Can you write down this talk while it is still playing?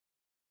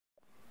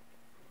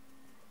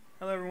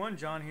Hello everyone,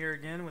 John here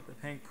again with the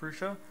Pank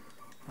Prusa.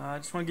 I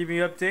just want to give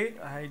you an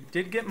update. I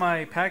did get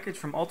my package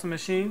from Ultimate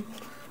Machine.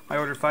 I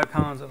ordered 5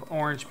 pounds of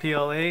orange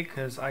PLA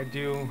because I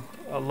do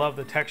love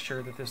the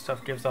texture that this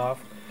stuff gives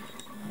off.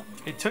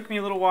 It took me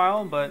a little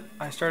while, but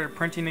I started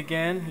printing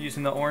again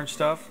using the orange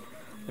stuff.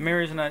 The main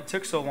reason that it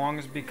took so long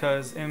is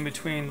because in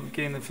between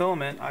getting the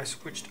filament, I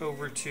switched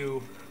over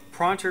to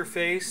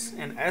Pronterface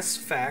and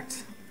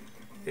SFACT.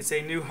 It's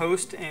a new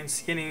host and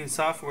skinning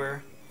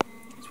software.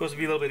 It's supposed to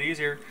be a little bit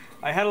easier.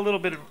 I had a little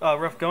bit of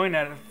rough going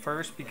at it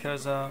first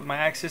because my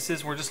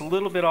axes were just a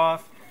little bit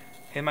off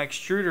and my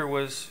extruder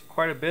was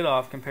quite a bit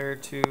off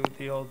compared to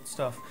the old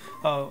stuff.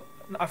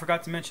 I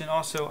forgot to mention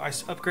also I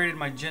upgraded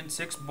my Gen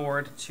 6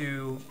 board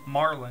to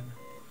Marlin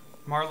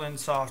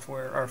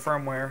software or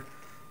firmware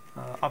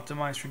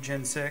optimized for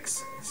Gen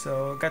 6.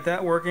 So got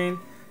that working,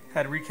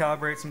 had to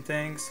recalibrate some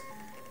things,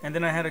 and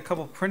then I had a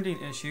couple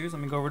printing issues.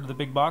 Let me go over to the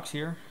big box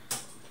here.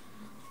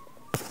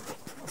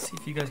 Let's see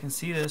if you guys can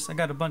see this. I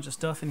got a bunch of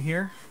stuff in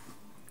here.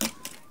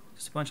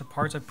 Just a bunch of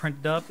parts I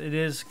printed up. It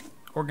is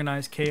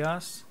organized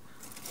chaos.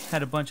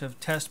 Had a bunch of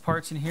test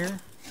parts in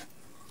here.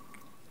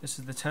 This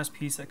is the test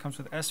piece that comes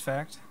with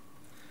SFACT.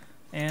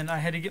 And I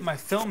had to get my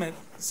filament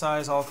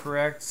size all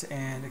correct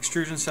and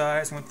extrusion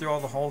size. Went through all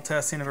the hole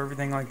testing of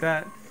everything like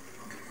that.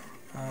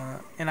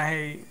 And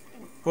I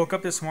woke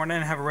up this morning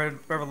and have a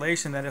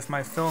revelation that if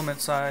my filament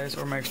size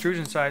or my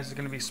extrusion size is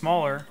going to be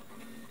smaller,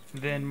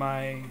 then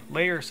my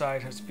layer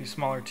size has to be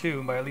smaller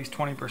too by at least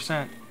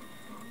 20%.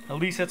 At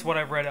least that's what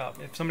I've read out.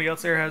 If somebody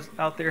else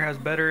out there has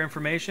better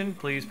information,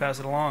 please pass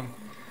it along.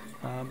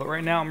 But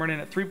right now I'm running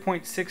at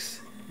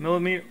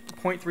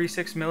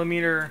 0.36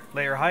 millimeter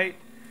layer height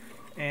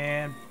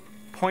and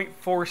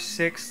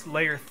 0.46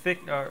 layer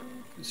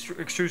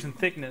extrusion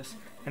thickness,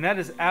 and that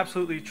is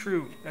absolutely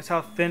true. That's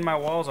how thin my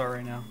walls are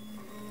right now.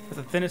 That's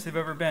the thinnest they've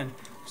ever been.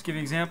 Just give you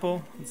an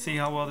example and see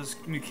how well this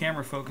new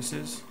camera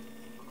focuses.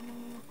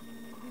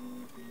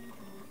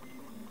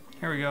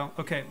 Here we go.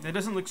 Okay, it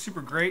doesn't look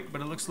super great,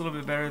 but it looks a little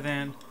bit better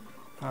than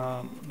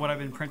what I've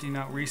been printing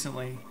out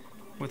recently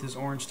with this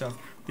orange stuff.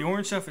 The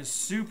orange stuff is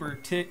super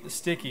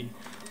sticky.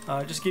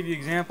 Just to give you an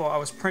example, I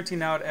was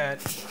printing out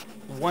at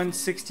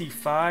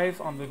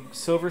 165 on the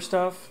silver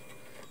stuff,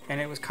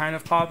 and it was kind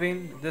of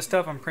popping. This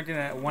stuff I'm printing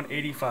at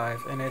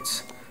 185, and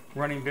it's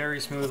running very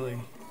smoothly.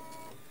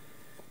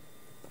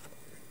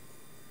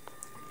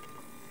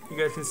 You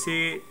guys can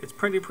see it's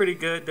printing pretty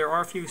good. There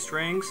are a few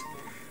strings.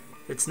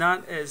 It's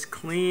not as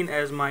clean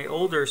as my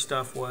older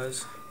stuff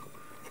was,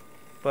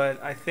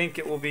 but I think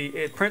it will be.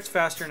 It prints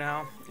faster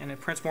now, and it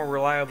prints more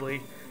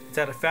reliably. It's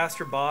at a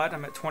faster baud.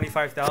 I'm at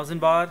 25,000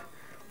 baud.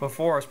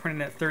 Before I was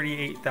printing at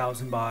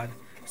 38,000 baud,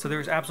 so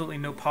there's absolutely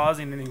no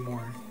pausing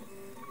anymore.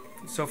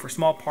 So for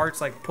small parts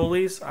like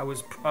pulleys, I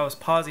was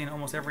pausing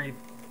almost every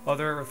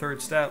other or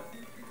third step.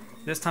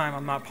 This time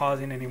I'm not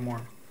pausing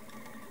anymore,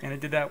 and it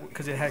did that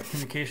because it had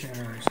communication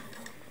errors.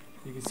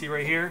 You can see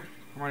right here,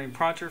 I'm running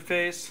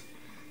Pronterface.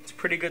 It's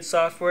pretty good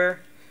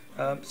software.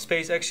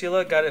 Space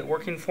Exula got it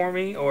working for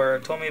me, or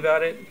told me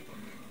about it.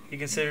 He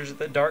considers it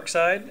the dark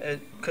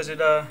side because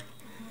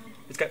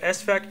it's got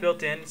SFACT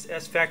built in.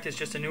 SFACT is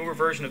just a newer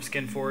version of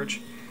Skeinforge,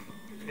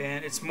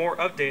 and it's more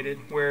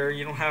updated where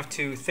you don't have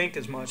to think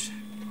as much.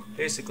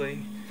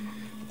 Basically,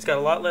 it's got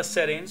a lot less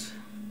settings.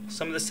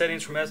 Some of the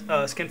settings from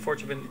Skeinforge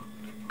have been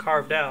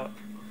carved out,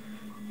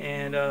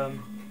 and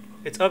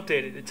it's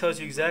updated. It tells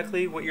you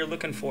exactly what you're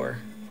looking for.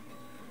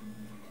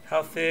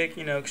 How thick,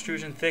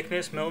 extrusion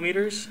thickness,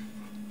 millimeters,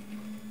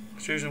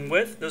 extrusion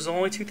width. Those are the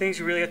only two things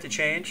you really have to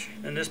change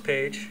in this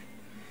page.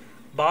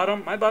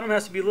 Bottom, my bottom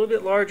has to be a little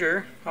bit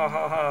larger,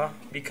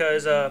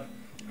 because I'm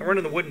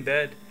running the wooden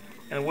bed,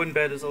 and the wooden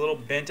bed is a little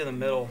bent in the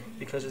middle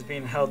because it's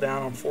being held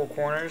down on 4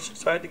 corners,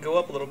 so I had to go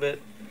up a little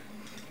bit.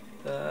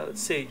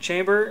 Let's see,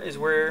 chamber is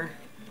where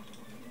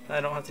I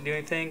don't have to do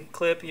anything.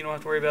 Clip, you don't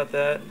have to worry about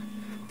that.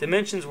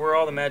 Dimensions where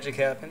all the magic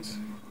happens.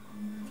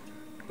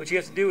 What you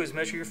have to do is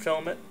measure your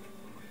filament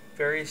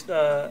very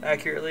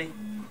accurately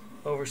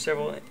over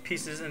several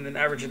pieces and then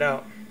average it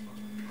out.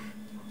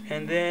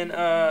 And then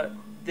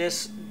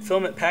this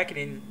filament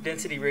packaging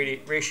density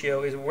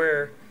ratio is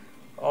where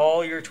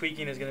all your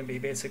tweaking is going to be.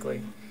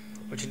 Basically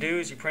what you do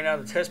is you print out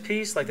a test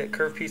piece like that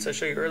curved piece I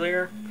showed you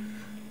earlier,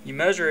 you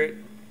measure it,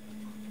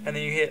 and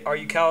then you hit are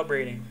you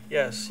calibrating.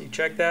 Yes, you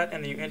check that,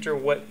 and then you enter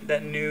what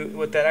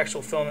that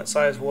actual filament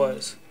size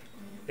was,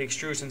 the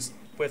extrusion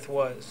width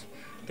was.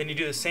 Then you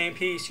do the same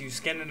piece, you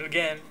scan it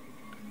again,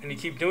 and you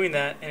keep doing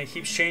that, and it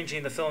keeps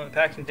changing the filament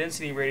packing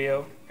density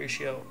ratio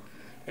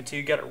until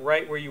you get it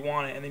right where you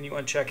want it, and then you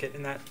uncheck it,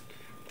 and that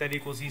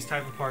equals these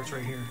type of parts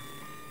right here.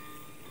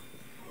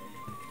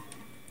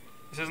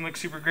 This doesn't look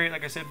super great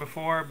like I said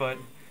before, but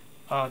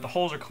the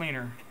holes are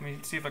cleaner. Let me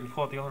see if I can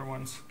pull out the other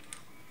ones.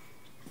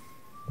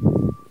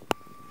 There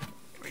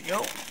we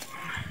go.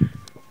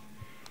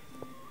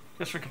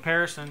 Just for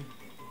comparison.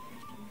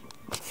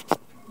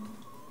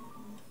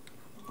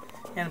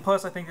 And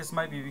plus I think this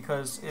might be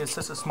because it's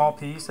just a small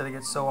piece that it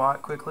gets so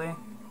hot quickly.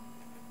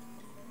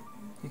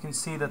 You can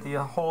see that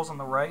the holes on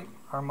the right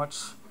are much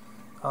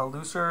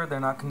looser. They're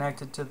not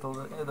connected to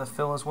the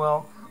fill as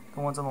well.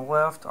 The ones on the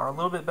left are a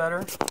little bit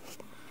better.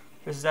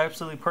 This is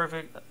absolutely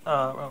perfect,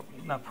 well,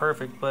 not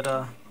perfect,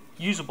 but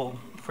usable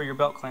for your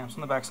belt clamps.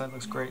 On the backside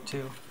looks great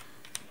too.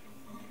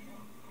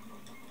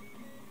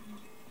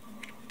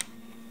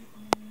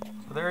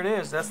 So there it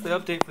is. That's the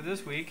update for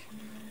this week.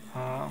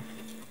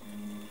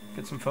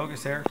 Get some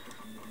focus there.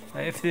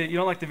 If you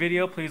don't like the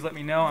video, please let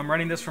me know. I'm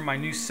running this from my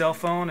new cell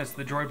phone. It's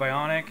the Droid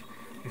Bionic.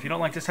 If you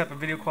don't like this type of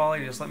video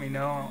quality, just let me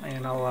know,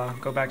 and I'll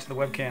go back to the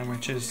webcam,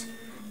 which is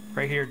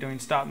right here doing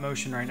stop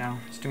motion right now.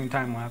 It's doing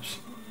time lapse.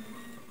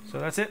 So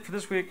that's it for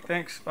this week.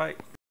 Thanks. Bye.